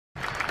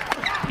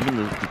even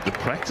the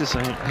practice,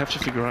 I have to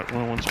figure out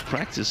what I want to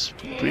practice.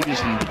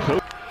 Previously, the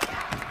coach.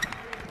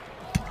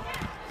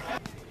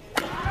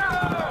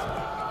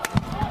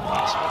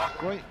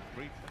 Great.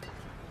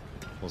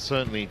 Well,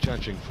 certainly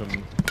judging from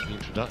the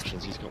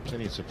introductions, he's got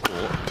plenty of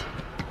support.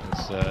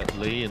 There's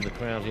Lee in the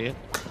crowd here.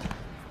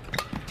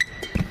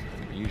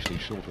 Usually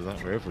short of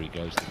that wherever he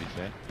goes, to be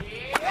fair.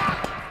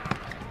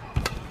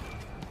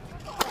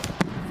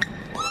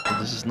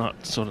 This is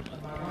not sort of,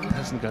 it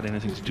hasn't got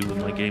anything to do with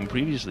my game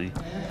previously.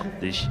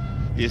 This,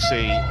 you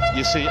see.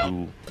 I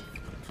don't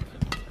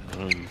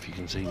know if you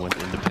can say he went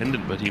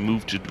independent, but he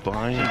moved to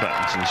Dubai and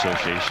Badminton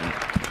Association.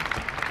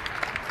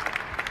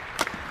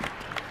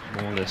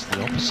 More or less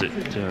the opposite.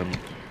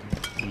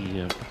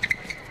 He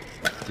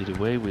did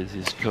away with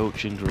his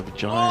coach Indra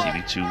Vijay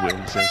TV2, where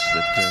he says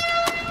that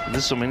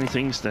there's so many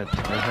things that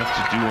I have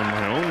to do on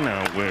my own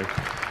now, where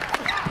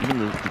even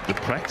the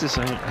practice,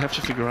 I have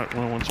to figure out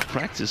what I want to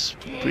practice.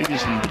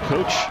 Previously, the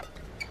coach.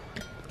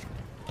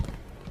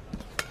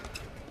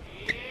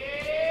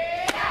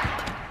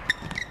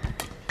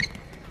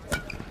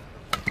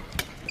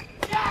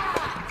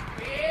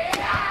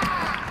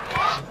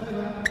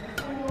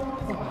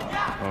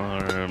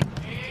 Are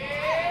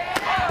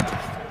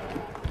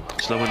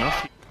slow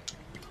enough.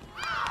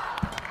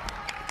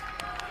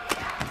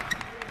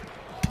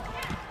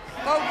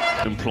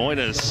 Employed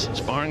as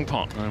sparring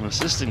partner and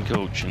assistant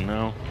coach, and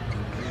now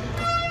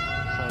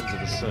Signs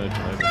of a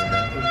surgeon over the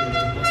net.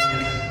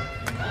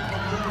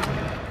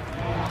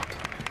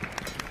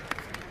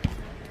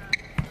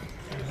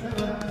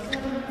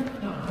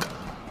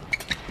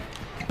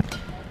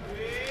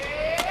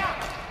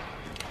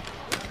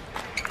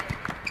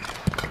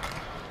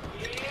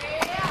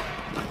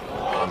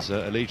 His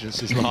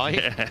allegiances lie.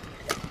 Yeah.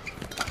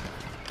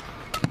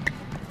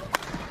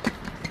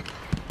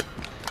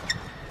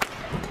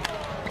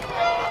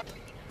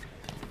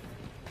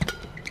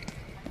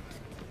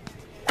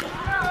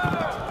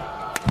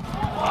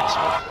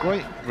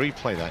 Great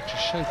replay that,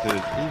 just showed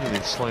even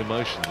in slow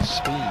motion, the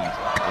speed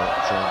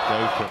that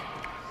Gopher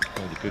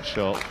made a good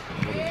shot. I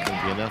thought it was going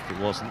to be enough, it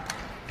wasn't.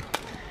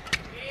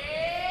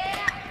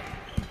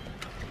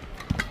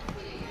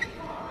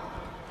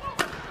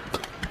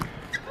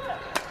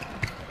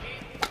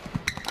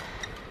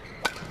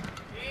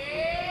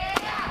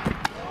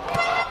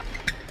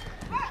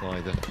 Apply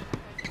the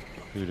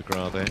coup de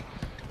grace there.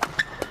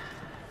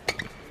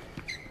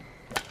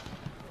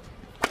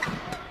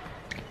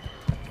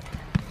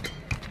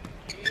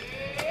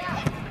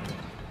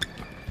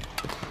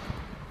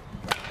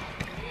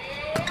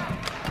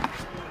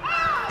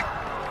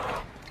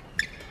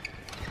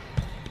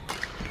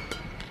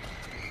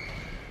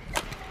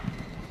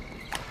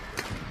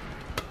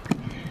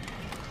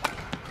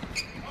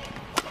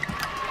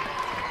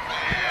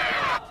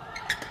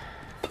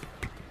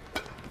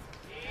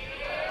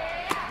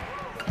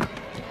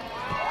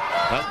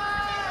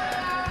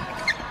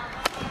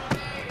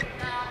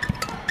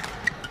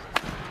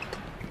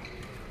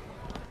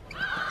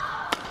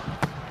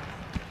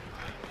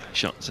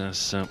 Shots as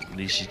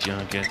Zii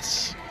Jia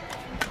gets.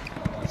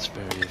 That's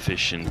very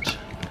efficient.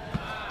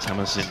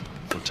 THAMMASIN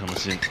for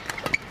THAMMASIN.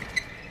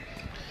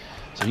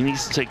 So he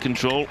needs to take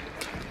control,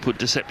 put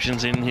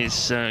deceptions in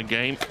his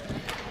game.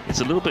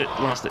 It's a little bit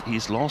lost that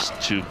he's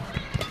lost to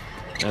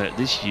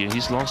this year.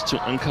 He's lost to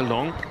Anka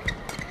Long,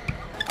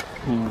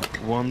 who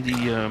won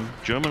the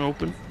German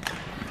Open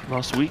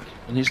last week,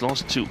 and he's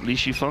lost to Li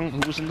Shifeng,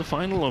 who was in the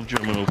final of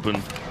German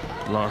Open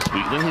last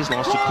week. Then he's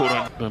lost to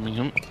Koran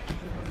Birmingham.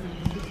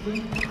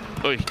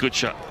 Oh, good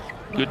shot,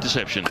 good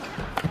deception.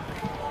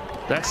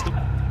 That's the.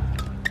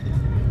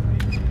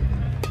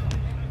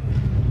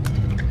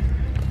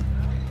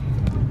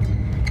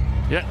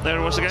 Yeah, there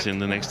it was again. In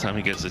the next time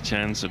he gets a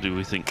chance, or do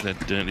we think that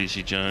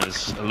Zii Jia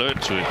is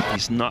alert to it?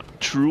 He's not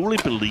truly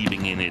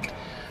believing in it,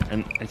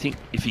 and I think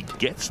if he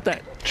gets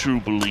that true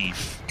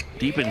belief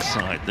deep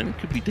inside, then it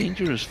could be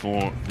dangerous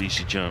for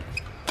Zii Jia.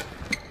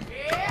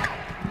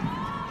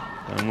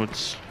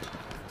 Downwards.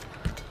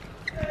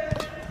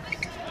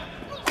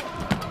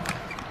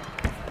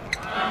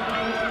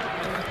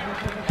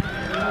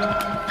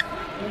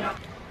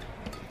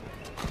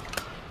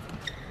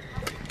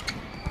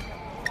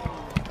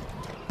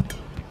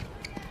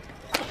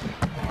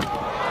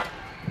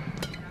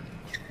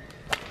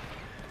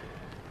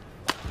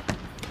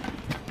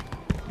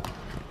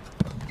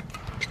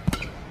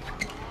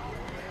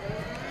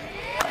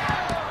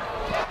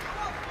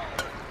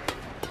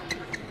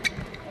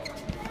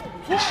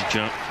 Zii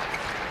Jia.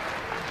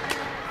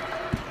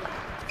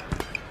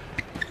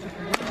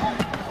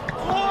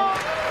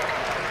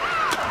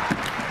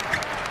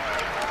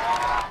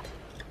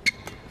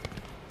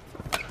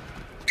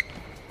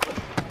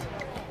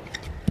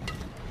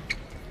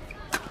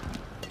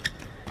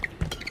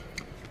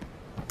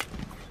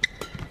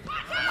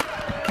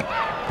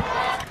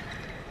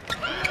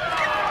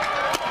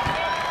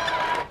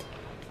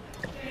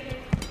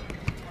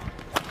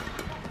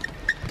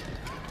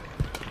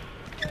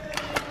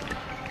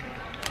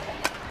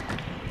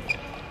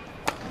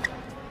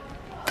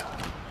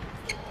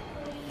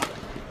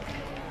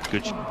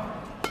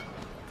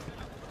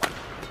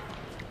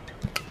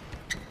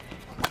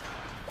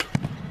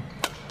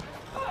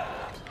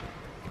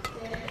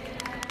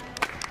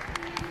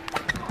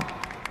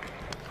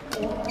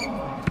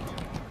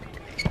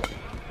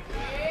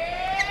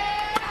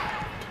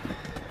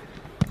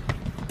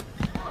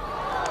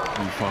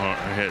 far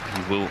ahead.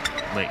 He will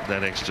make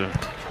that extra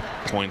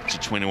point to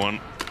 21.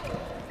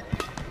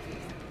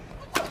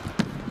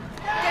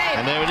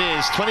 And there it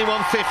is,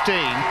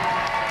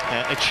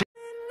 21-15.